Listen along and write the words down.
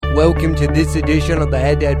Welcome to this edition of the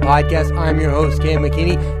Head to Head Podcast. I'm your host, Cam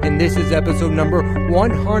McKinney, and this is episode number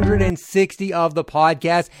 160 of the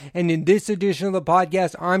podcast. And in this edition of the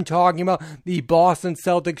podcast, I'm talking about the Boston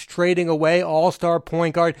Celtics trading away all-star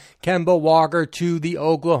point guard Kemba Walker to the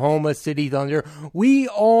Oklahoma City Thunder. We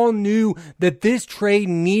all knew that this trade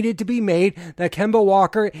needed to be made, that Kemba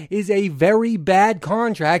Walker is a very bad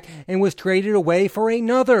contract and was traded away for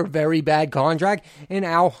another very bad contract in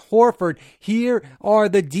Al Horford. Here are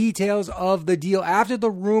the details of the deal. After the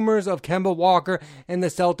rumors of Kemba Walker and the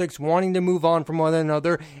Celtics wanting to move on from one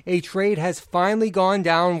another, a trade has finally gone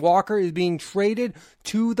down. Walker is being traded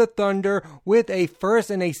to the Thunder with a first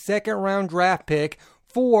and a second round draft pick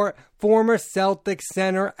for former Celtics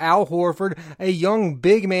center Al Horford, a young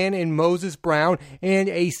big man in Moses Brown, and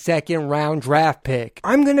a second round draft pick.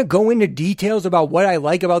 I'm going to go into details about what I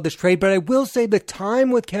like about this trade, but I will say the time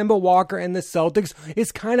with Kemba Walker and the Celtics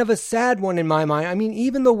is kind of a sad one in my mind. I mean,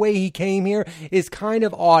 even the way he came here is kind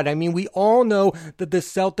of odd. I mean, we all know that the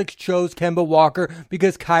Celtics chose Kemba Walker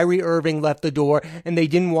because Kyrie Irving left the door and they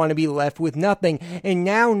didn't want to be left with nothing. And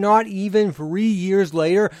now, not even 3 years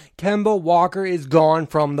later, Kemba Walker is gone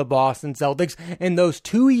from the Boston Celtics. In those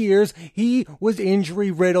 2 years, he was injury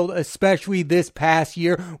riddled, especially this past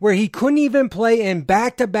year, where he couldn't even play in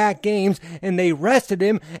back-to-back games, and they rested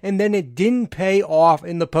him, and then it didn't pay off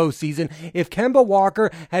in the postseason. If Kemba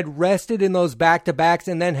Walker had rested in those back-to-backs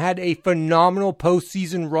and then had a phenomenal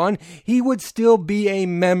postseason run, he would still be a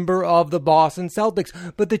member of the Boston Celtics,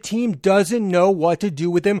 but the team doesn't know what to do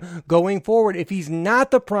with him going forward. If he's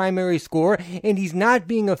not the primary scorer and he's not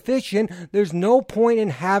being efficient, there's no point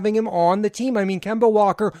in having him on the team. I mean, Kemba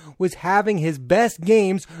Walker was having his best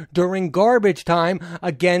games during garbage time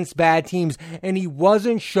against bad teams, and he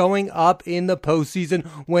wasn't showing up in the postseason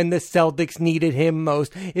when the Celtics needed him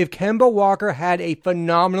most. If Kemba Walker had a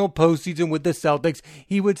phenomenal postseason with the Celtics,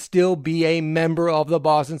 he would still be a member of the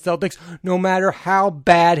Boston Celtics, no matter how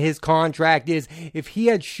bad his contract is. If he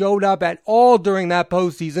had showed up at all during that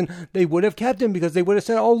postseason, they would have kept him because they would have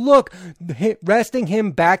said, oh, look, resting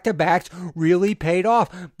him back-to-backs really paid off.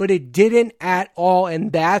 But it didn't at all,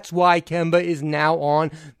 and that's why Kemba is now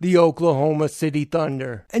on the Oklahoma City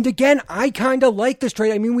Thunder. And again, I kind of like this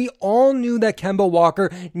trade. I mean, we all knew that Kemba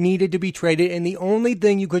Walker needed to be traded, and the only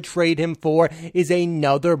thing you could trade him for is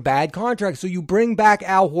another bad contract. So you bring back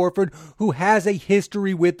Al Horford, who has a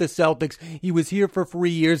history with the Celtics. He was here for 3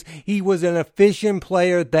 years. He was an efficient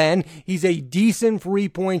player then. He's a decent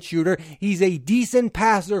three-point shooter. He's a decent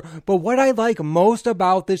passer. But what I like most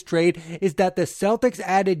about this trade is that the Celtics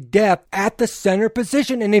added depth at the center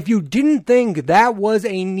position. And if you didn't think that was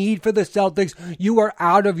a need for the Celtics, you are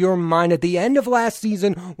out of your mind. At the end of last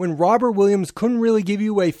season, when Robert Williams couldn't really give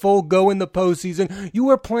you a full go in the postseason, you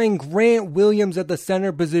were playing Grant Williams at the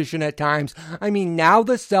center position at times. I mean, now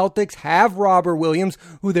the Celtics have Robert Williams,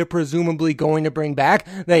 who they're presumably going to bring back.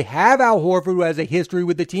 They have Al Horford, who has a history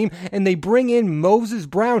with the team, and they bring in Moses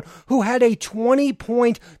Brown, who had a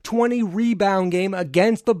 20-point, 20-rebound game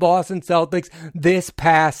against the Boston Celtics this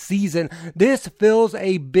past season. This fills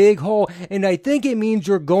a big hole, and I think it means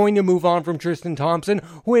you're going to move on from Tristan Thompson,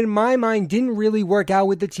 who in my mind didn't really work out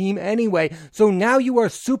with the team anyway. So now you are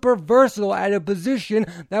super versatile at a position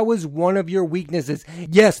that was one of your weaknesses.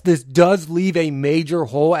 Yes, this does leave a major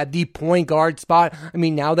hole at the point guard spot. I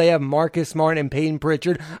mean, now they have Marcus Smart and Peyton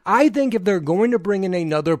Pritchard. I think if they're going to bring in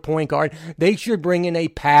another point guard, they should bring in a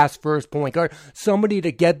pass-first point guard, somebody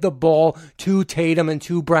to get the ball to Tatum and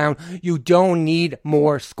to Brown. You don't need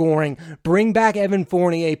more scoring. Bring back Evan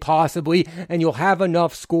Fournier possibly, and you'll have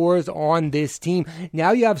enough scores on this team.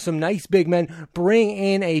 Now you have some nice big men. Bring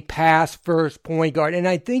in a pass-first point guard, and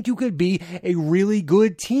I think you could be a really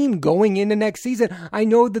good team going into next season. I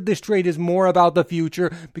know that this trade is more about the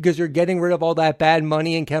future because you're getting rid of all that bad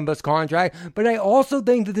money in Kemba's contract, but I also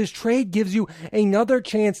think that this trade gives you another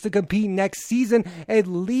chance to compete next season, at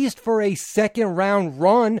least for a second-round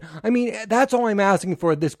run. I mean, that's all I'm asking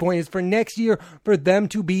for at this point, is for next year for them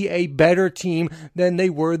to be a better team than they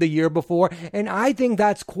were the year before, and I think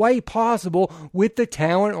that's quite possible with the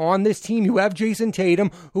talent on this team. You have Jason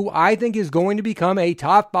Tatum, who I think is going to become a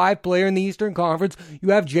top 5 player in the Eastern Conference. You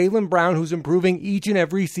have Jaylen Brown, who's improving each and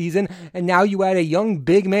every season, and now you add a young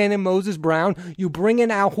big man in Moses Brown. You bring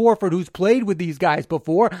in Al Horford, who's played with these guys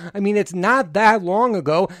before. I mean, it's not that long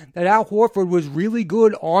ago that Al Horford was really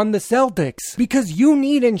good on the Celtics, because you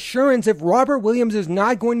need insurance if Robert Williams is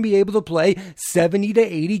not going to be able to play 70 70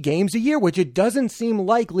 to 80 games a year, which it doesn't seem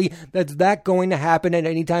likely that's going to happen at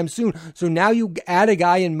any time soon. So now you add a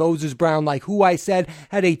guy in Moses Brown, like who I said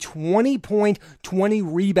had a 20-point,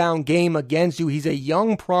 20-rebound game against you. He's a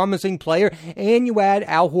young, promising player, and you add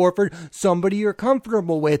Al Horford, somebody you're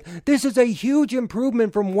comfortable with. This is a huge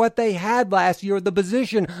improvement from what they had last year at the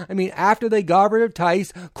position. I mean, after they got rid of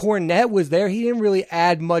Tice, Kornet was there. He didn't really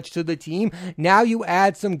add much to the team. Now you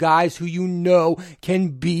add some guys who you know can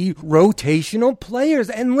be rotational players.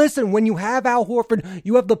 And listen, when you have Al Horford,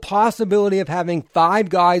 you have the possibility of having 5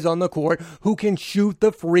 guys on the court who can shoot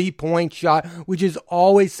the free-point shot, which is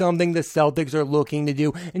always something the Celtics are looking to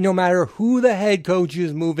do. And no matter who the head coach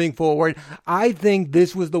is moving forward, I think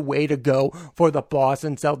this was the way to go for the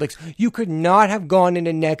Boston Celtics. You could not have gone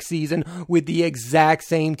into next season with the exact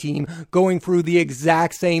same team, going through the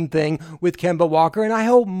exact same thing with Kemba Walker, and I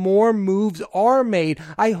hope more moves are made.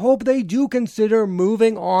 I hope they do consider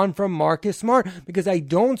moving on from Marcus Smart, because I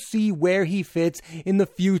don't see where he fits in the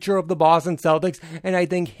future of the Boston Celtics, and I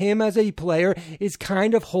think him as a player is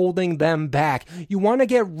kind of holding them back. You want to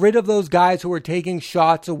get rid of those guys who are taking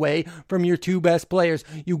shots away from your 2 best players.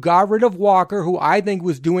 You got rid of Walker, who I think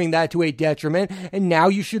was doing that to a detriment, and now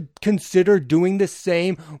you should consider doing the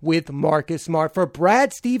same with Marcus Smart. For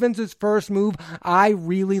Brad Stevens' first move, I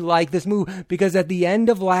really like this move, because at the end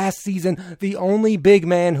of last season, the only big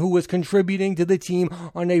man who was contributing to the team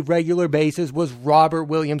on a regular basis was Robert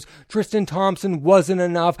Williams. Tristan Thompson wasn't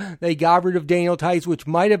enough. They got rid of Daniel Tice, which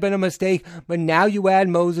might have been a mistake, but now you add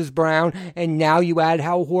Moses Brown, and now you add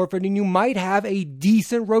Al Horford, and you might have a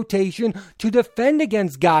decent rotation to defend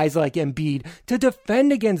against guys like Embiid, to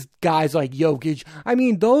defend against guys like Jokic. I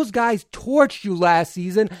mean, those guys torched you last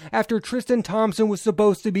season after Tristan Thompson was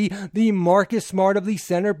supposed to be the Marcus Smart of the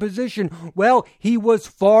center position. Well, he was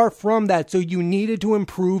far from that, so you needed to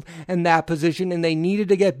improve in that position, and they needed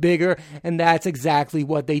to get bigger, and that's exactly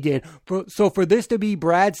what they did. So for this to be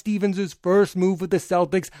Brad Stevens' first move with the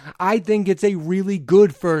Celtics, I think it's a really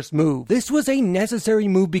good first move. This was a necessary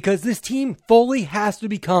move because this team fully has to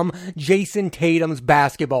become Jason Tatum's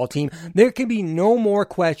basketball team. There can be no more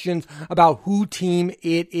questions about who team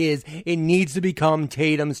it is. It needs to become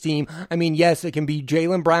Tatum's team. I mean, yes, it can be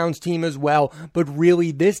Jaylen Brown's team as well, but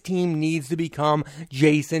really this team needs to become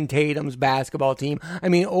Jason Tatum's basketball team. I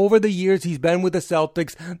mean, over the years he's been with the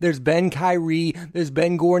Celtics, there's been Kyrie, there's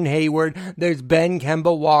been Gordon Hayward, there's been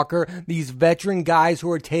Kemba Walker, these veteran guys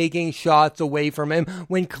who are taking shots away from him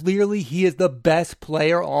when clearly he is the best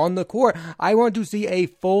player on the court. I want to see a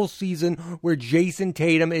full season where Jason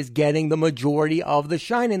Tatum is getting the majority of the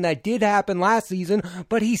shine, and that did happen last season,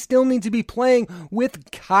 but he still needs to be playing with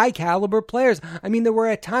high caliber players. I mean, there were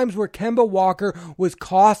at times where Kemba Walker was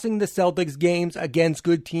costing the Celtics games against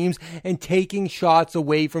good teams and taking shots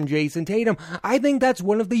away from Jason Tatum. I think that's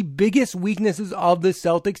one of the biggest weaknesses of the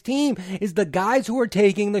Celtics team, is the guys who are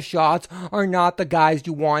taking the shots are not the guys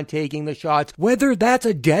you want taking the shots. Whether that's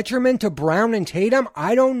a detriment to Brown and Tatum,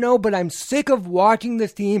 I don't know, but I'm sick of watching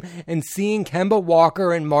this team and seeing Kemba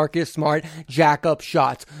Walker and Marcus Smart jack up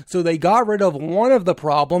shots. So they got rid of one of the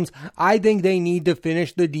problems. I think they need to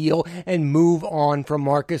finish the deal and move on from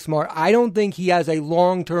Marcus Smart. I don't think he has a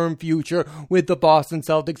long-term future with the Boston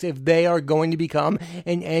Celtics if they are going to become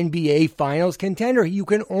an NBA Finals contender. You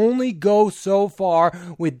can only go so far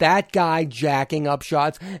with that guy jacking up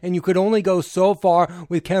shots, and you could only go so far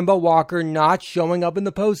with Kemba Walker not showing up in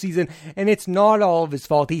the postseason, and it's not all of his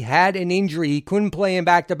fault. He had an injury. He couldn't play in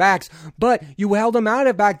back-to-backs, but you held him out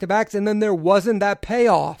of back-to-backs, and then there wasn't that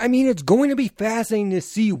payoff. I mean, it's going to be fascinating to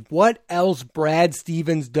see what else Brad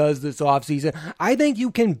Stevens does this offseason. I think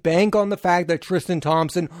you can bank on the fact that Tristan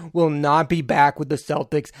Thompson will not be back with the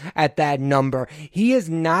Celtics at that number.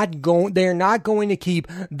 They're not going to keep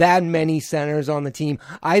that many centers on the team.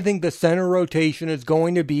 I think the center rotation is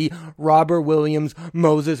going to be Robert Williams,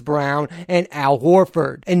 Moses Brown, and Al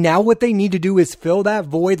Horford. And now what they need to do is fill that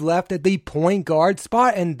void left at the point guard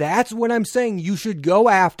spot, and that's what I'm saying. You should go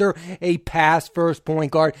after a pass first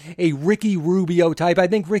point guard, a Ricky Rubio type. I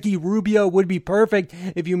think Ricky Rubio would be perfect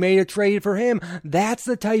if you made a trade for him. That's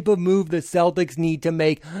the type of move the Celtics need to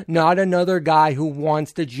make, not another guy who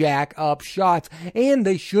wants to jack up shots. And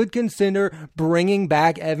they should consider bringing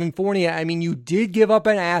back Evan Fournier. I mean, you did give up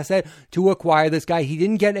an asset to acquire this guy. He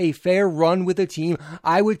didn't get a fair run with the team.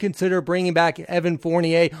 I would consider bringing back Evan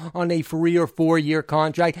Fournier on a 3 or 4 year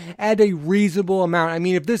contract at a reasonable amount. I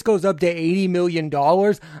mean, if this goes up to $80 million,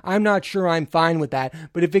 I'm not sure I'm fine with that.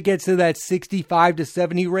 But if it gets to that 65 to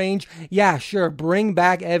 70 range, yeah, sure, bring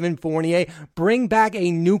back Evan Fournier, bring back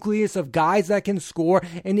a nucleus of guys that can score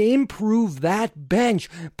and improve that bench.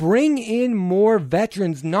 Bring in more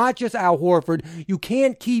veterans, not just Al Horford. You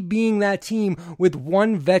can't keep being that team with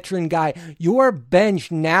one veteran guy. Your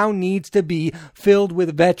bench now needs to be filled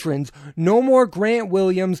with veterans. No more Grant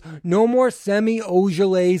Williams, no more Semi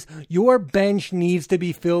Ojeleyes. Your bench needs to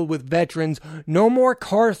be filled with veterans. No more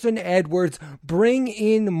Carson Edwards. Bring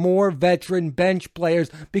in more veteran bench players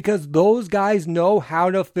because those guys know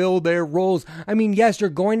how to fill their roles. I mean, yes, you're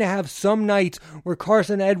going to have some nights where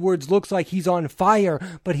Carson Edwards looks like he's on fire,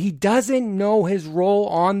 but he doesn't know his role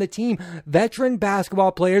on the team. Veteran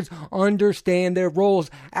basketball players understand their roles.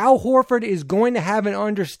 Al Horford is going to have an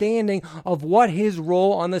understanding of what his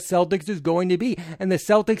role on the Celtics is going to be, and the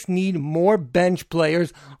Celtics need more bench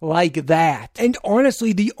players like that. And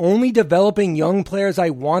honestly, the only developing young players I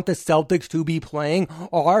want the Celtics to be playing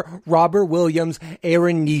are Robert Williams,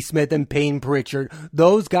 Aaron Nesmith, and Payne Pritchard.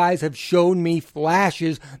 Those guys have shown me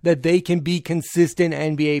flashes that they can be consistent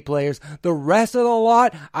NBA players. The rest of the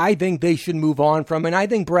lot, I think they should move on from, and I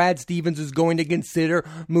think Brad Stevens is going to consider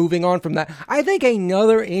moving on from that. I think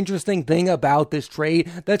another interesting thing about this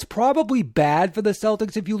trade that's probably bad for the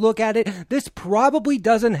Celtics if you look at it, this probably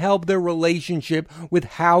doesn't help their relationship with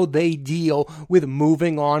how they deal with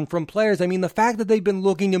moving on from players. I mean, the fact that they've been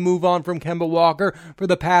looking to move on from Kemba Walker for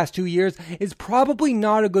the past 2 years is probably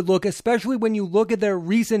not a good look, especially when you look at their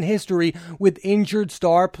recent history with injured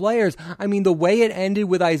star players. I mean, the way it ended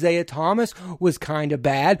with Isaiah Thomas was kind of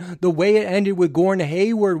bad. The way it ended with Gordon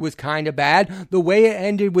Hayward was kind of bad. The way it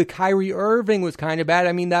ended with Kyrie Irving was kind of bad.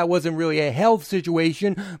 I mean, that wasn't really a health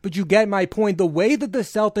situation, but you get my point. The way that the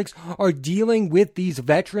Celtics are dealing with these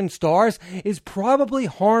veteran stars is probably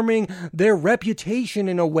harming their reputation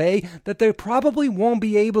in a way that they probably won't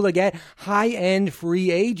be able to get high-end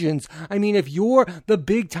free agents. I mean, if you're the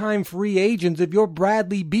big-time free agents, if you're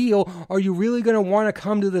Bradley Beal, are you really going to want to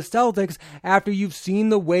come to the Celtics after you've seen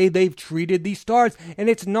the way they've treated these stars? And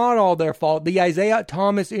it's not all their fault. The Isaiah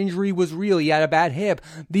Thomas injury was real. He had a bad hip.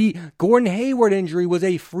 The Gordon Hayward injury was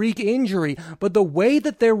a freak injury. But the way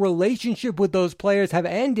that their relationship with those players have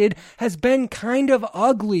ended has been kind of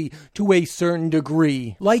ugly to a certain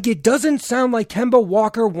degree. Like, it doesn't sound like Kemba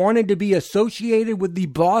Walker wanted to be associated with the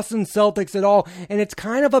Boston Celtics at all, and it's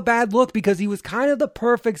kind of a bad look because he was kind of the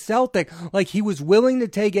perfect Celtic. Like, he was willing to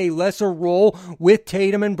take a lesser role with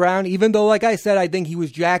Tatum and Brown, even though, like I said, I think he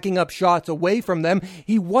was jacking up shots away from them.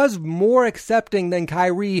 He was more accepting than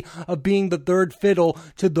Kyrie of being the third fiddle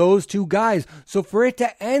to those two guys. So for it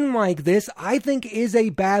to end like this, I think is a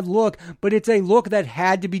bad look, but it's a look that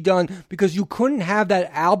had to be done because you couldn't have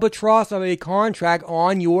that albatross of a contract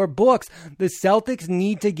on your books. The Celtics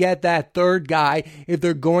need to get that third guy if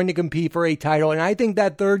they're going to compete for a title, and I think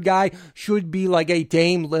that third guy should be like a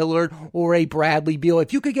Dame Lillard or a Bradley Beal.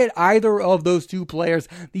 If you could get either of those two players,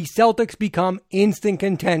 the Celtics become instant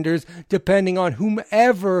contenders depending on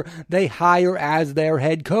whomever they hire as their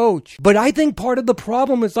head coach. But I think part of the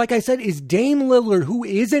problem is, like I said, is Dame Lillard, who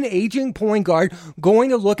is an aging point guard, going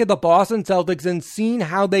to look at the Boston Celtics and seeing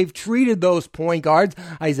how they've treated those point guards,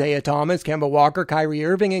 Isaiah Thomas, Kemba Walker, Kyrie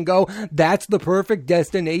Irving, and go, that's the perfect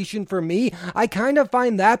destination for me. I kind of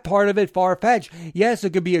find that part of it far-fetched. Yes,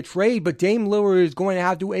 it could be a trade, but Dame Lillard is going to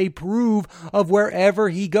have to approve of wherever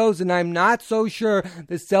he goes, and I'm not so sure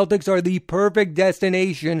the Celtics are the perfect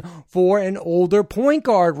destination for an older point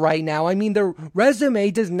guard right now. I mean, their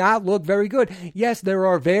resume does not look very good. Yes, there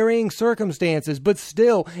are varying circumstances, but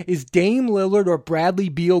still, is Dame Lillard or Bradley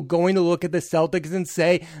Beal going to look at the Celtics and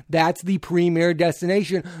say that's the premier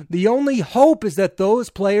destination? The only hope is that those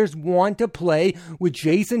players want to play with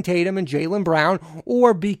Jason Tatum and Jaylen Brown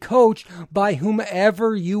or be coached by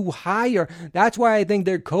whomever you hire. That's why I think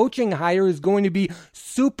their coaching hire is going to be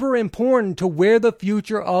super important to where the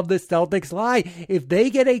future of the Celtics lie. If they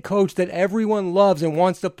get a coach that everyone loves and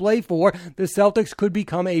wants to play for, the Celtics could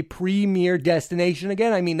become a premier destination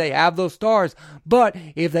again. I mean, they have those stars, but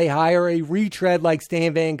if they hire a retread like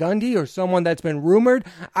Stan Van Gundy or someone that's been rumored,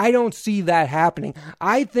 I don't see that happening.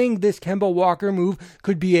 I think this Kemba Walker move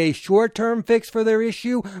could be a short-term fix for their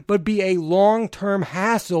issue, but be a long-term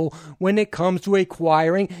hassle when it comes to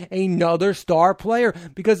acquiring another star player,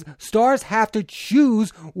 because stars have to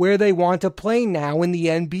choose where they want to play now in the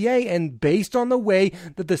NBA, and based on the way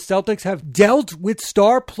that the Celtics have dealt with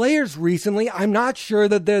star players recently, I'm not sure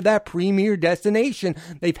that they're that premier destination.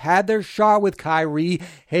 They've had their shot with Kyrie,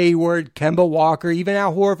 Hayward, Kemba Walker, even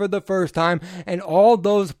Al Horford the first time, and all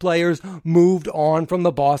those players moved on from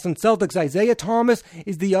the Boston Celtics. Isaiah Thomas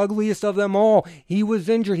is the ugliest of them all. He was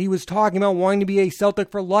injured. He was talking about wanting to be a Celtic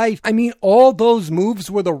for life. I mean, all those moves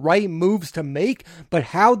were the right moves to make, but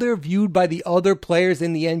how they're viewed by the other players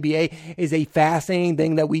in the NBA is a fascinating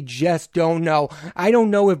thing that we just don't know. I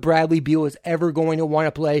don't know if Bradley Beal is ever going to want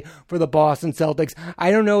to play for the Boston Celtics.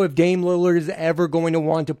 I don't know if Dame Lillard is ever going to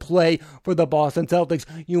want to play for the Boston Celtics.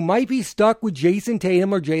 You might be stuck with Jason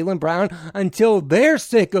Tatum or Jaylen Brown until they're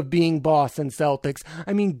sick of being Boston Celtics.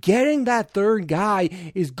 I mean, getting that third guy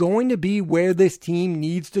is going to be where this team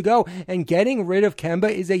needs to go, and getting rid of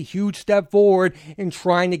Kemba is a huge step forward in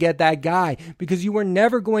trying to get that guy, because you were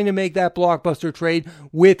never going to make that blockbuster trade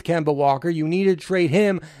with Kemba Walker. You needed to trade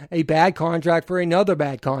him a bad contract for another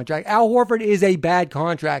bad contract. Al Horford is a bad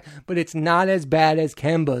contract, but it's not as bad as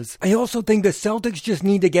Kemba's. I also think the Celtics just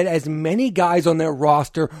need to get as many guys on their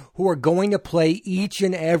roster who are going to play each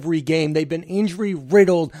and every game. They've been injury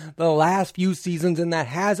riddled the last few seasons, and that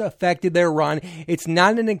has affected their run. It's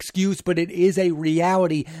not an excuse, but it is a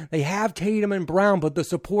reality. They have Tatum and Brown, but the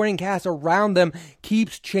supporting cast around them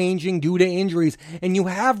keeps changing due to injuries. And you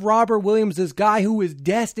have Robert Williams, this guy who is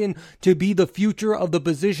destined to be the future of the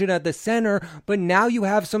position at the center, but now you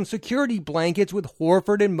have some security blankets with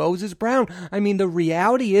Horford and Moses Brown. I mean, the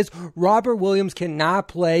reality is Robert Williams cannot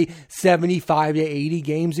play 75 to 80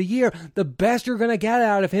 games a year. The best you're going to get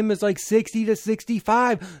out of him is like 60 to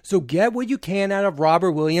 65. So get what you can out of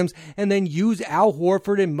Robert Williams and then use Al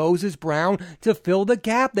Horford and Moses Brown to fill the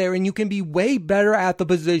gap there, and you can be way better at the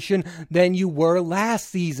position than you were last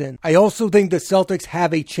season. I also think the Celtics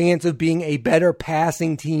have a chance of being a better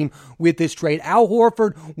passing team with this trade. Al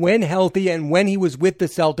Horford, when healthy and when he was with the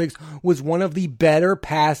Celtics, was one of the better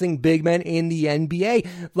passing big men in the NBA.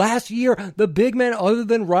 Last year, the big men other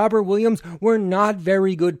than Robert Williams were not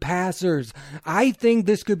very good passers. I think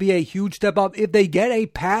this could be a huge step up. If they get a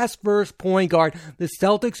pass-first point guard, the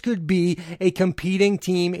Celtics could be a competing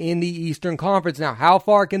team in the Eastern Conference. Now, how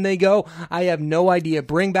far can they go? I have no idea.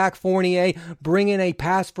 Bring back Fournier, bring in a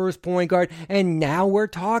pass-first point guard, and now we're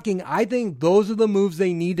talking. I think those are the moves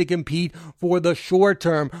they need to compete for the short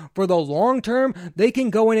term. For the long term, they can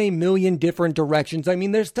go in a million different directions. I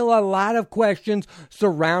mean, there's still a lot of questions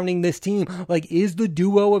surrounding this team. Like, is the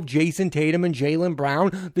duo of Jason Tatum and Jaylen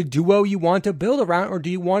Brown the duo you want to build around, or do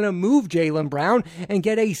you want to move Jaylen Brown and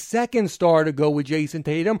get a second star to go with Jason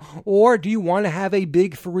Tatum, or do you want to have a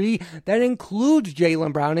big three that includes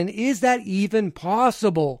Jaylen Brown, and is that even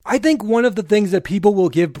possible? I think one of the things that people will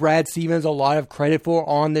give Brad Stevens a lot of credit for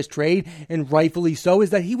on this trade, and rightfully so, is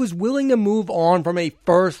that he was willing to move on from a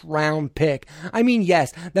first round pick. I mean,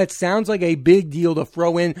 yes, that sounds like a big deal to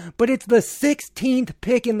throw in, but it's the 16th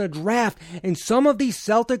pick in the draft, and some of these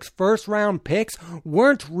Celtics first round picks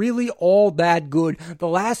weren't really all that good. The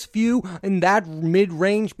last few in that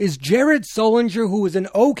mid-range is Jared Sullinger, who was an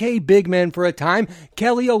okay big man for a time,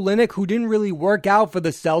 Kelly Olynyk, who didn't really work out for the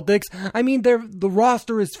Celtics. I mean, the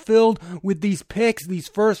roster is filled with these picks, these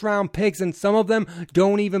first round picks, and some of them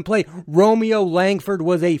don't even play. Romeo Langford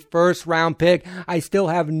was a first round pick. I still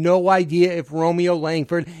have no idea if Romeo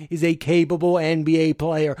Langford is a capable NBA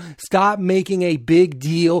player. Stop making a big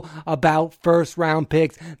deal about first round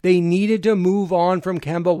picks. They needed to move on from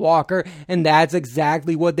Kemba Walker, and that's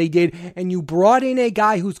exactly what they did. And you brought in a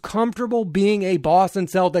guy who's comfortable being a Boston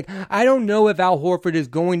Celtic. I don't know if Al Horford is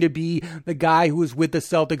going to be the guy who was with the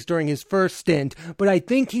Celtics during his first stint, but I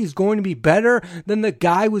think he's going to be better than the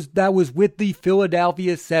guy that was with the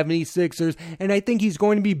Philadelphia 76ers, and I think he's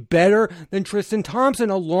going to be better than Tristan Thompson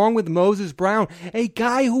along with Moses Brown, a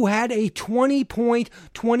guy who had a 20-point,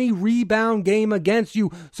 20-rebound game against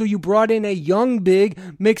you. So you brought in a young big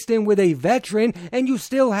mixed in with a veteran, and you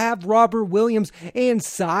still have Robert Williams, and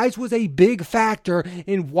size was a big factor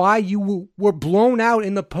in why you were blown out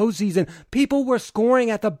in the postseason. People were scoring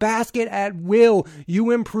at the basket at will.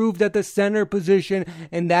 You improved at the center position,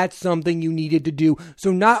 and that's something you needed to do.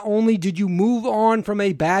 So not only did you move on from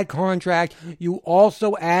a bad contract, you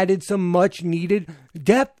also added some much needed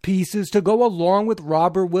depth pieces to go along with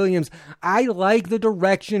Robert Williams. I like the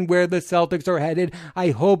direction where the Celtics are headed.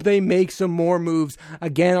 I hope they make some more moves.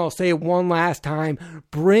 Again, I'll say it one last time.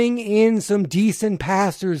 Bring in some decent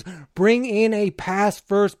passers. Bring in a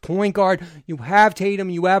pass-first point guard. You have Tatum,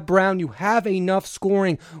 you have Brown, you have enough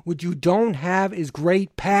scoring. What you don't have is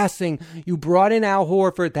great passing. You brought in Al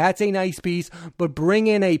Horford. That's a nice piece, but bring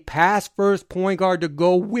in a pass-first point guard to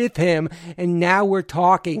go with him, and now we're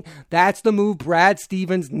talking. That's the move Brad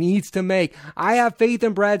Stevens needs to make. I have faith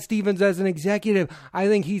in Brad Stevens as an executive. I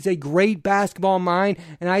think he's a great basketball mind,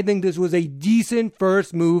 and I think this was a decent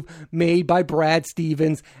first move made by Brad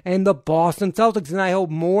Stevens and the Boston Celtics, and I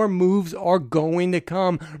hope more moves are going to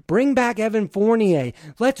come. Bring back Evan Fournier.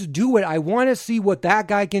 Let's do it. I want to see what that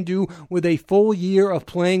guy can do with a full year of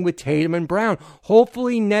playing with Tatum and Brown.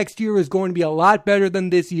 Hopefully next year is going to be a lot better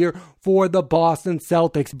than this year for the Boston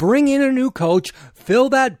Celtics. Bring in a new coach, fill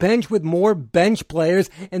that bench with more bench players,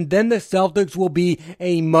 and then the Celtics will be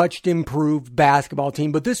a much improved basketball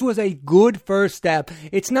team. But this was a good first step.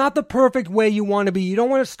 It's not the perfect way you want to be. You don't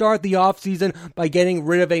want to start the offseason by getting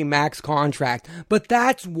rid of a max contract. But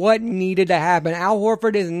that's what needed to happen. Al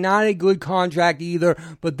Horford is not a good contract either,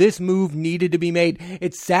 but this move needed to be made.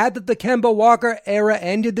 It's sad that the Kemba Walker era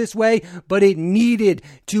ended this way, but it needed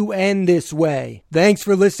to end this way. Thanks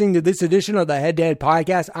for listening to this edition of the Head to Head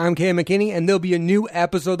Podcast. I'm Cam McKinney, and there'll be a new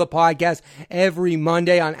episode of the podcast every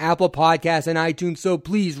Monday on Apple Podcasts and iTunes, so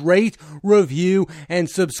please rate, review, and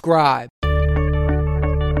subscribe.